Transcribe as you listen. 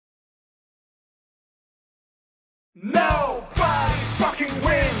Nobody fucking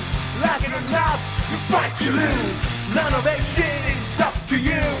wins. Like it or not, you fight to lose. None of that shit is up to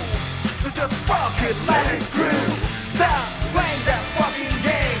you. So just fuck it, let it through. Stop playing that fucking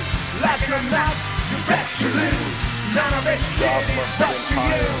game. Like it or not, you bet you lose. None of that shit is up to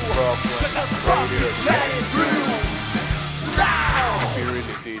you. So just fuck it, let it through. Now! He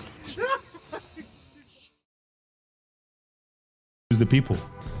really did. The people,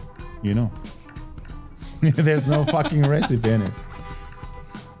 you know. There's no fucking recipe in it.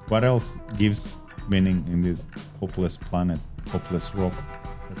 What else gives meaning in this hopeless planet, hopeless rock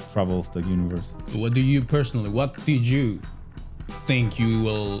that travels the universe? What do you personally, what did you think you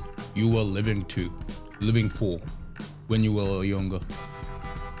were living for when you were younger?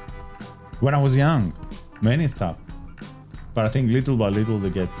 When I was young, many stuff. But I think little by little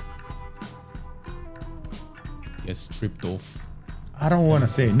they get Stripped off. I don't want to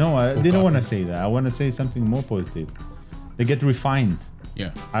say, no, I didn't want to say that. I want to say something more positive. They get refined.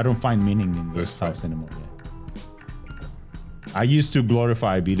 Yeah. I don't find meaning in those stuff anymore. Yeah. I used to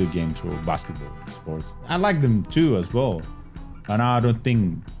glorify video games or basketball sports. I like them too as well. And now I don't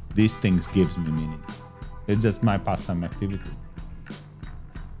think these things gives me meaning. It's just my pastime activity.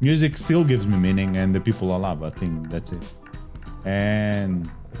 Music still gives me meaning and the people I love. I think that's it. And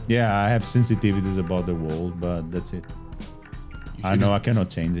yeah, I have sensitivities about the world, but that's it. I know I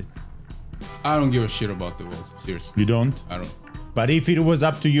cannot change it. I don't give a shit about the world, seriously. You don't? I don't. But if it was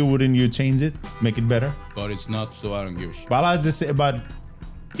up to you, wouldn't you change it? Make it better? But it's not, so I don't give a shit. Well, I just say, but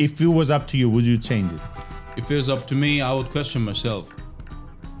if it was up to you, would you change it? If it was up to me, I would question myself.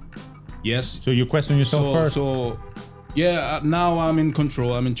 Yes. So you question yourself first? So, yeah, now I'm in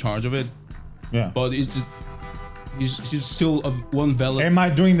control. I'm in charge of it. Yeah. But it's he's still one valid... Am I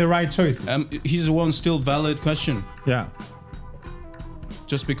doing the right choice? He's one still valid question. Yeah.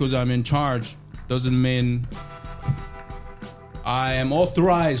 Just because I'm in charge doesn't mean I am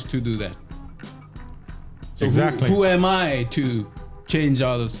authorized to do that. So exactly. Who am I to change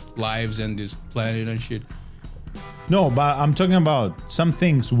others' lives and this planet and shit? No, but I'm talking about some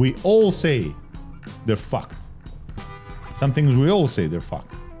things we all say they're fucked. Some things we all say they're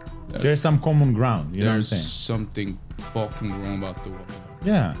fucked. There's some common ground. You know what I'm saying? There's something fucking wrong about the world.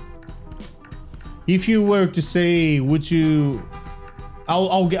 Yeah. If you were to say, would you...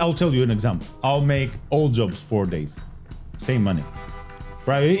 I'll tell you an example. I'll make all jobs 4 days. Same money.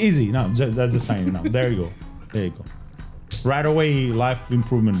 Right? Easy. No, just, that's the sign now. There you go. There you go. Right away, life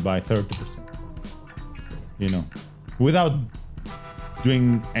improvement by 30%. You know, without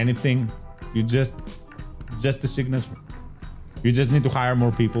doing anything, you just a signature. You just need to hire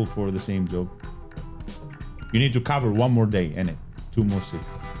more people for the same job. You need to cover one more day in it, 2 more shifts.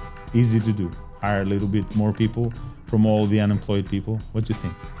 Easy to do. Hire a little bit more people from all the unemployed people. What do you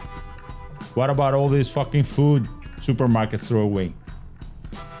think? What about all this fucking food supermarkets throw away?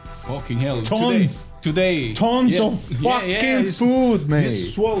 Fucking hell. Tons. Today. Tons of fucking food, man.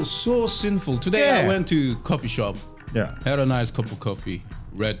 This was so sinful. Today I went to coffee shop. Yeah. Had a nice cup of coffee.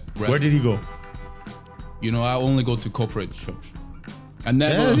 Red. Where did he go? You know, I only go to corporate shops. I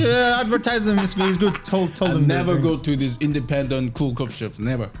never... Yeah, advertise them. He's good. Told I them. never go to these independent, cool coffee shops.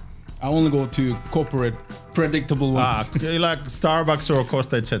 Never. I only go to corporate, predictable ones. Like Starbucks or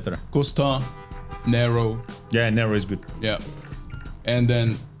Costa, etc. Costa, Nero. Yeah, Nero is good. Yeah. And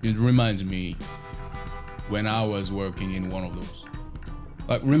then it reminds me when I was working in one of those.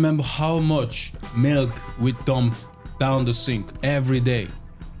 Like, remember how much milk we dumped down the sink every day?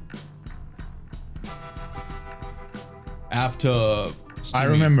 After steaming. I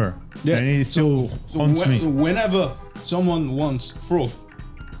remember. Yeah. And it still haunts me. Whenever someone wants froth,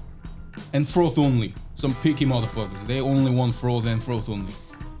 and froth only, some picky motherfuckers, they only want froth and froth only.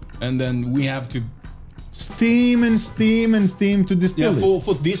 And then we have to steam and steam and steam to distill it.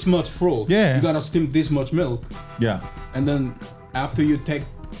 For this much froth, you gotta steam this much milk. Yeah. And then after you take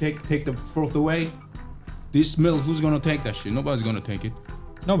the froth away, this milk, who's gonna take that shit? Nobody's gonna take it.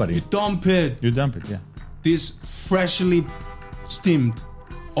 Nobody. You dump it. You dump it, yeah. This freshly steamed,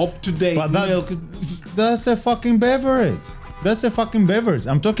 up-to-date milk. That's a fucking beverage. That's a fucking beverage.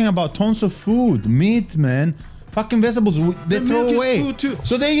 I'm talking about tons of food, meat, man. Fucking vegetables, they throw away. Food too.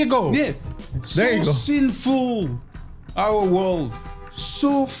 So there you go. Yeah. There you go. Sinful. Our world.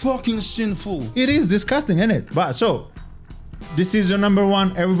 So fucking sinful. It is disgusting, isn't it? But so, decision number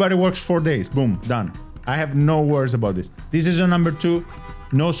 1, everybody works 4 days. Boom, done. I have no worries about this. Decision number 2,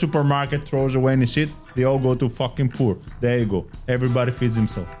 no supermarket throws away any shit. They all go to fucking poor. There you go. Everybody feeds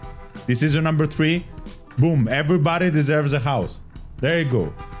himself. Decision number 3, boom, everybody deserves a house. There you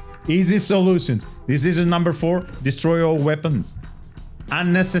go. Easy solutions. Decision number 4, destroy all weapons.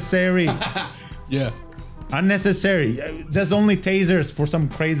 Unnecessary. Yeah. Unnecessary. Just only tasers for some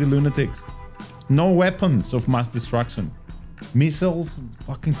crazy lunatics. No weapons of mass destruction. Missiles,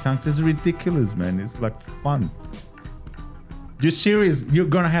 fucking tanks. It's ridiculous, man. It's like fun. You're serious? You're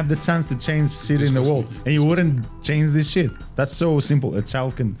gonna have the chance to change shit in the world, and you wouldn't change this shit? That's so simple. A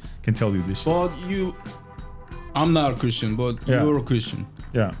child can tell you this shit. But I'm not a Christian, but Yeah. you're a Christian.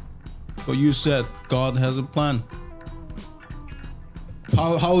 Yeah. But you said God has a plan.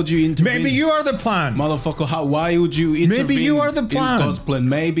 How would you intervene? Maybe you are the plan. Motherfucker, why would you intervene Maybe you are the plan. in God's plan?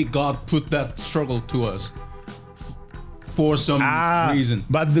 Maybe God put that struggle to us for some reason.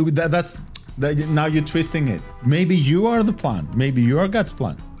 But now you're twisting it. Maybe you are the plan. Maybe you are God's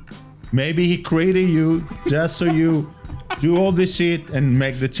plan. Maybe He created you just so you do all this shit and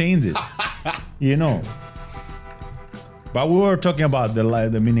make the changes. You know. But we were talking about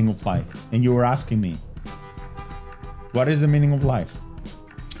the meaning of life, and you were asking me, what is the meaning of life?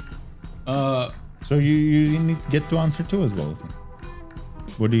 So you need to get to answer too as well, I think.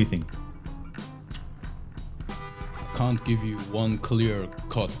 What do you think? Can't give you one clear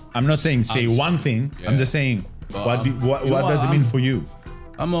cut. I'm not saying say one thing. Yeah. I'm just saying what does it mean for you?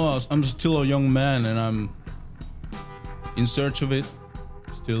 I'm still a young man, and I'm in search of it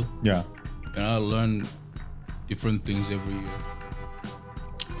still. Yeah. And I learn different things every year.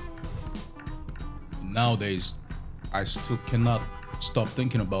 Nowadays, I still cannot stop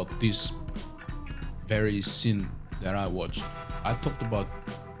thinking about this very sin that I watched. I talked about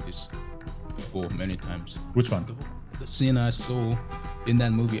this before many times. Which one? The sin I saw in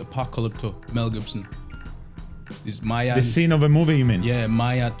that movie Apocalypto, Mel Gibson. This Maya. The scene of a movie, you mean? Yeah,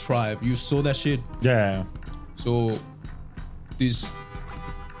 Maya tribe. You saw that shit? Yeah. So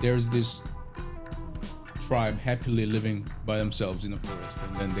there's this tribe happily living by themselves in the forest,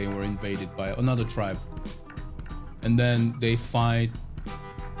 and then they were invaded by another tribe, and then they fight,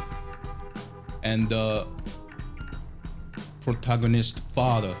 and the protagonist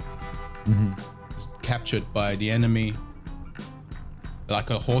father is captured by the enemy like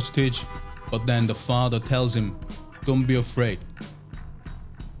a hostage, but then the father tells him, don't be afraid,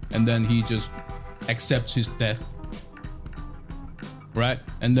 and then he just accepts his death, right?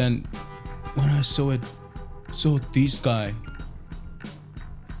 And then when I saw it, so this guy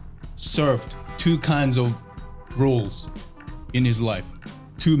served two kinds of roles in his life,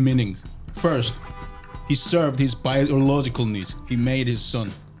 two meanings. First, he served his biological needs. He made his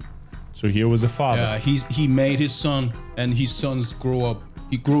son. So here was a father. He made his son, and his sons grow up.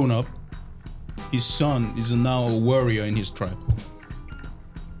 He grown up. His son is now a warrior in his tribe.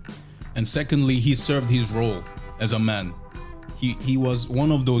 And secondly, he served his role as a man. He was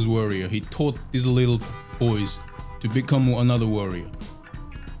one of those warriors. He taught these little boys to become another warrior.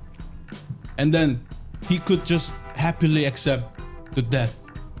 And then he could just happily accept the death.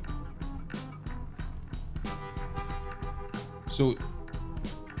 So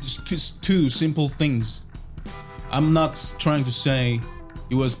just two simple things. I'm not trying to say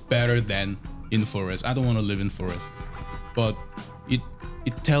it was better than in forest. I don't want to live in forest. But it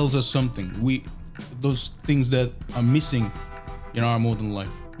tells us something. Those things that are missing in our modern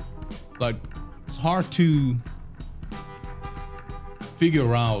life. Like, it's hard to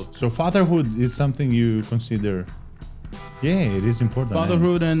figure out. So fatherhood is something you consider. Yeah, it is important.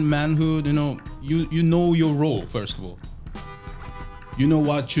 Fatherhood and manhood, you know your role, first of all. You know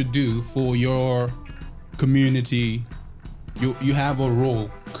what you do for your community. You have a role,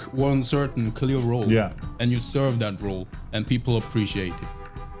 one certain clear role. Yeah. And you serve that role, and people appreciate it.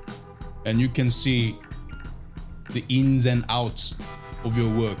 And you can see the ins and outs of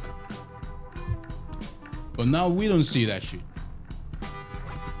your work. But now we don't see that shit.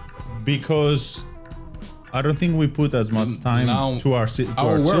 Because I don't think we put as much time Now, to our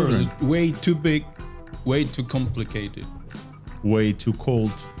world children. is way too big, way too complicated. Way too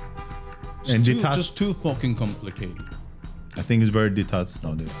cold. And detached. Just too fucking complicated. I think it's very detached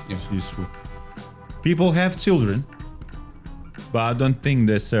nowadays. Yeah. It's true. People have children, but I don't think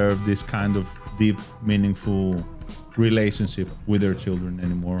they serve this kind of deep, meaningful relationship with their children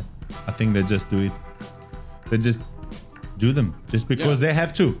anymore. I think they just do it. They just do them just because they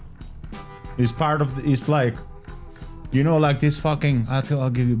have to. It's part of it's like, like this fucking, I'll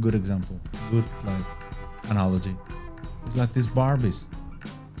give you a good example. Good like analogy. It's like these Barbies.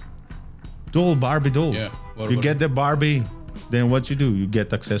 Barbie dolls. Yeah. You get the Barbie, then what you do? You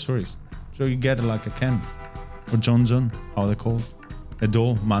get accessories. So you get like a Ken or John, how they call it, a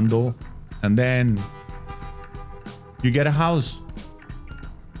doll, man doll, and then you get a house.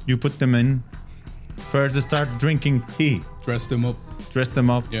 You put them in. First, they start drinking tea. Dress them up.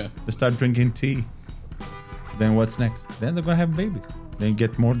 Yeah. They start drinking tea. Then what's next? Then they're gonna have babies. Then you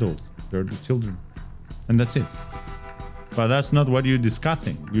get more dolls. They're the children. And that's it. But that's not what you're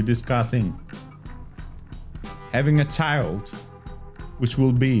discussing. You're discussing having a child, which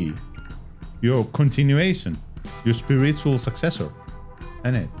will be your continuation, your spiritual successor,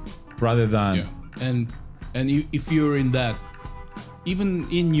 isn't it? Rather than if you're in that, even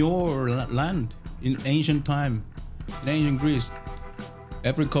in your land, in ancient time, in ancient Greece,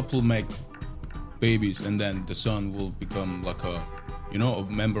 every couple make babies, and then the son will become like a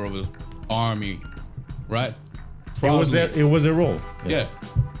member of an army, right? It was a role. Yeah.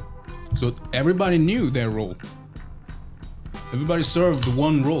 So everybody knew their role. Everybody served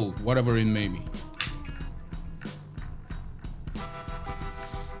one role, whatever it may be.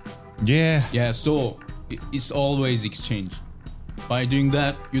 Yeah. Yeah, so it's always exchange. By doing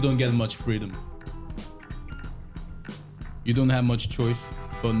that, you don't get much freedom. You don't have much choice.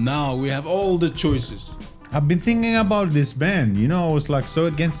 But now we have all the choices. I've been thinking about this ban. I was like so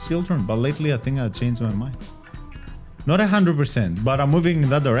against children, but lately I think I changed my mind. Not 100%, but I'm moving in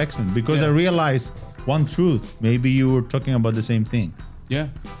that direction because I realized one truth. Maybe you were talking about the same thing. Yeah.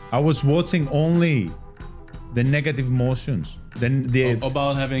 I was watching only the negative emotions. Then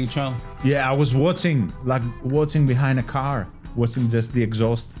about having a child. Yeah, I was watching behind a car, watching just the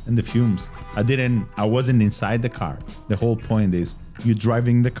exhaust and the fumes. I wasn't inside the car. The whole point is you're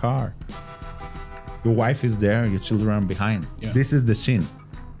driving the car. Your wife is there, your children are behind. Yeah. This is the sin.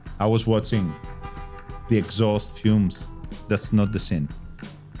 I was watching the exhaust fumes. That's not the sin.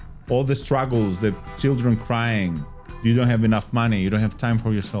 All the struggles, the children crying, you don't have enough money, you don't have time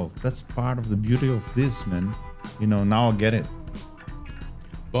for yourself. That's part of the beauty of this, man. Now I get it.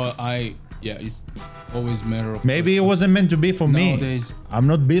 But it's always a matter of... Maybe it wasn't meant to be for nowadays, me. I'm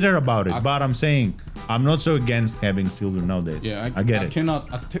not bitter about it, but I'm saying I'm not so against having children nowadays. Yeah, I get it.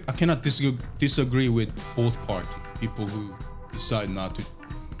 I cannot disagree with both parties. People who decide not to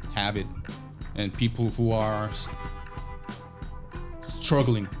have it, and people who are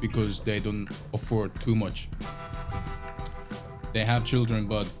struggling because they don't afford too much. They have children,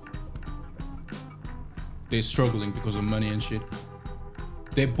 but they're struggling because of money and shit.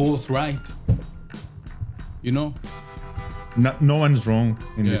 They're both right. No one's wrong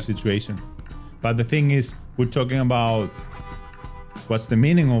in this situation. But the thing is, we're talking about what's the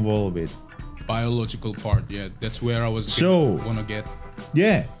meaning of all of it. Biological part, yeah. That's where I was want to get.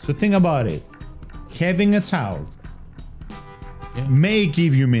 Yeah, so think about it. Having a child may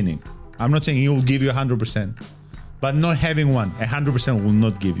give you meaning. I'm not saying it will give you 100%, but not having one, 100% will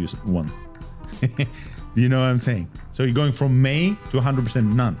not give you one. You know what I'm saying? So you're going from may to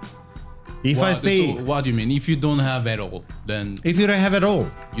 100% none. So what do you mean? If you don't have at all, then... If you don't have at all.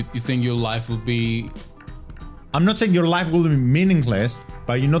 You think your life will be... I'm not saying your life will be meaningless,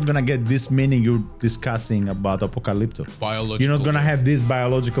 but you're not going to get this meaning you're discussing about apocalypto. Biological. You're not going to have this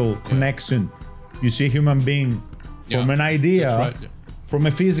biological connection. You see a human being from an idea, from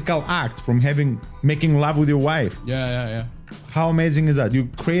a physical act, from making love with your wife. Yeah. How amazing is that? You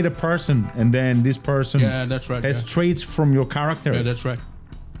create a person, and then this person has traits from your character. Yeah, that's right.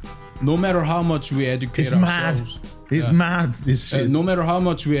 No matter how much we educate ourselves. It's mad. This shit. No matter how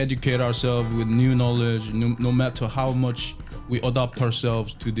much we educate ourselves with new knowledge, no matter how much we adapt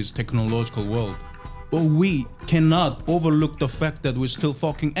ourselves to this technological world, but we cannot overlook the fact that we're still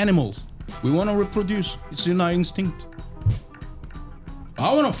fucking animals. We want to reproduce. It's in our instinct.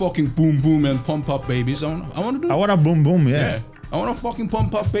 I want to fucking boom and pump up babies. I want to do. I want to boom, yeah. I want to fucking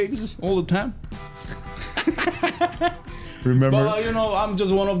pump up babies all the time. Remember? But I'm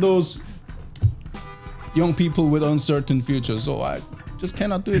just one of those young people with uncertain futures, so I just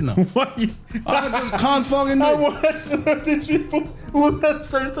cannot do it now. Why? I just can't fucking do it. I want these people with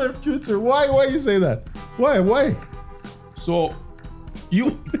uncertain future. Why you say that? Why? So,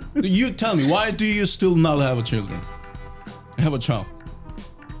 you tell me, why do you still not have a child?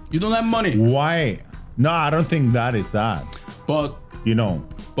 You don't have money. Why? No, I don't think that is that. But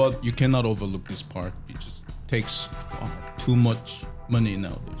But you cannot overlook this part. It just takes too much money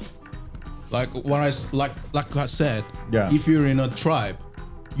nowadays. Like I said, if you're in a tribe,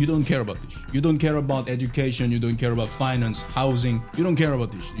 you don't care about this. You don't care about education. You don't care about finance, housing. You don't care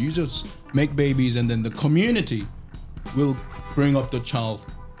about this. You just make babies, and then the community will bring up the child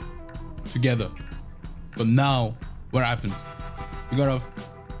together. But now, what happens? You gotta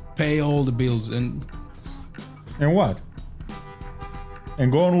pay all the bills and what?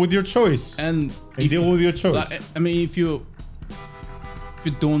 And go on with your choice. And deal with your choice. I mean, if you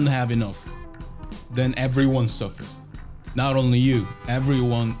don't have enough, then everyone suffers. Not only you,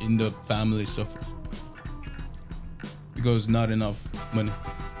 everyone in the family suffers. Because not enough money.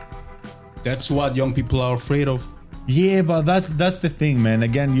 That's what young people are afraid of. Yeah, but that's the thing, man.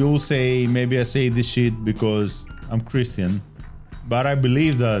 Again, you'll say maybe I say this shit because I'm Christian, but I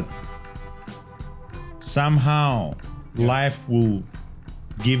believe that somehow life will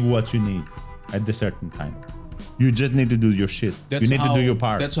give what you need at a certain time. You just need to do your shit. You need to do your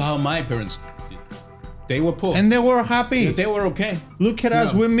part. That's how my parents did. They were poor. And they were happy. They were okay. Look at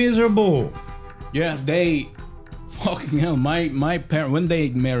us, we're miserable. Yeah, they fucking hell. My parents, when they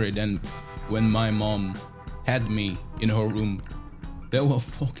married and when my mom had me in her room, they were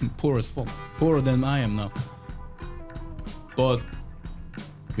fucking poor as fuck. Poorer than I am now. But,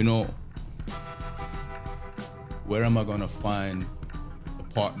 you know, where am I gonna find a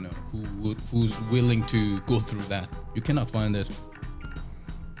partner who's willing to go through that? You cannot find it.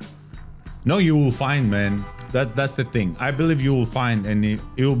 No, you will find, man. That's the thing. I believe you will find, and it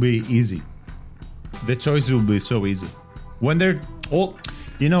will be easy. The choice will be so easy. When they're all,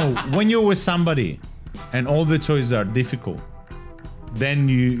 you know, when you're with somebody and all the choices are difficult, then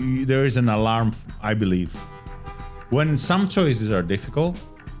you there is an alarm, I believe. When some choices are difficult,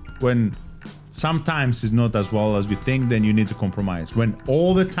 when sometimes it's not as well as we think, then you need to compromise. When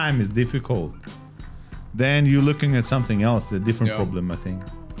all the time is difficult, then you're looking at something else, a different problem, I think.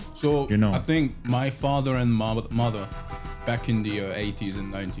 So, you know, I think my father and mother, back in the 80s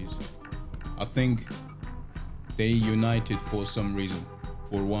and 90s, I think they united for some reason,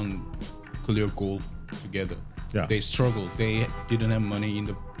 for one clear goal together. Yeah. They struggled. They didn't have money in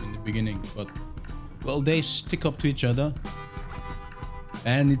the beginning, but well, they stick up to each other,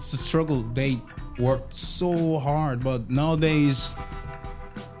 and it's a struggle. They worked so hard, but nowadays,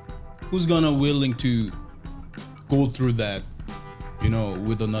 who's gonna willing to go through that, you know,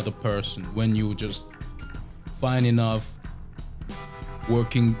 with another person when you just find enough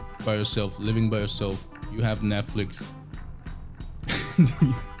working by yourself, living by yourself? You have Netflix.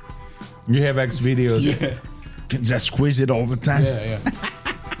 you have X videos. Yeah. Can just squeeze it all the time. Yeah.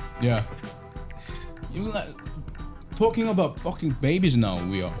 Yeah. You like talking about fucking babies now,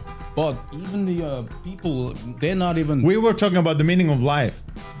 we are. But even the people, they're not even. We were talking about the meaning of life,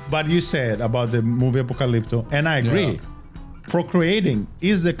 but you said about the movie Apocalypto, and I agree. Yeah. Procreating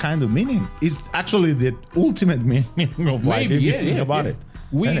is the kind of meaning. It's actually the ultimate meaning of life. If you think about it.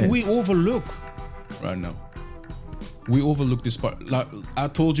 We overlook right now. We overlook this part. Like I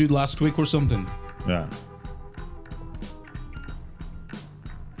told you last week or something. Yeah.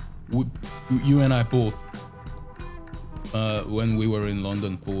 You and I both, when we were in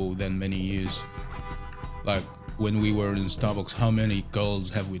London for then many years, like when we were in Starbucks, how many girls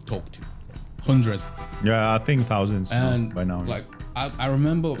have we talked to? Hundreds. Yeah, I think thousands And by now. like I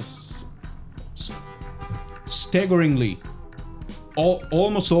remember staggeringly,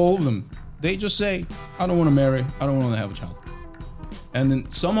 almost all of them, they just say, I don't want to marry, I don't want to have a child. And then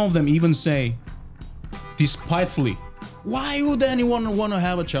some of them even say, despitefully, why would anyone want to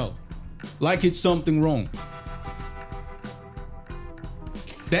have a child? Like it's something wrong.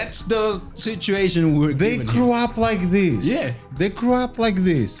 That's the situation we're They given grew here. up like this. Yeah. They grew up like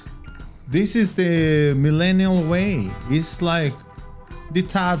this. This is the millennial way. It's like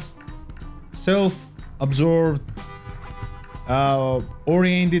detached, self-absorbed,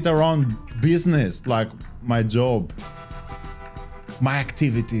 oriented around business, like my job, my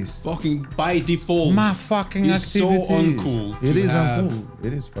activities. Fucking by default. My fucking It's so activities. uncool It to is have- uncool.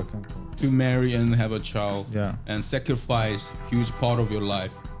 It is fucking cool. to marry and have a child, Yeah. and sacrifice huge part of your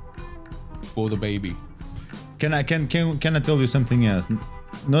life for the baby. Can I tell you something else?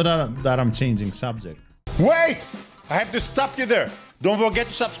 Not that I'm changing subject. Wait! I have to stop you there. Don't forget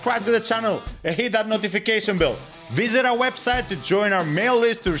to subscribe to the channel and hit that notification bell. Visit our website to join our mail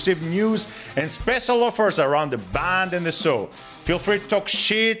list to receive news and special offers around the band and the show. Feel free to talk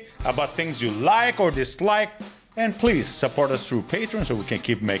shit about things you like or dislike. And please support us through Patreon so we can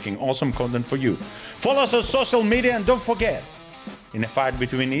keep making awesome content for you. Follow us on social media and don't forget, in a fight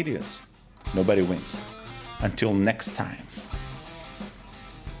between idiots, nobody wins. Until next time.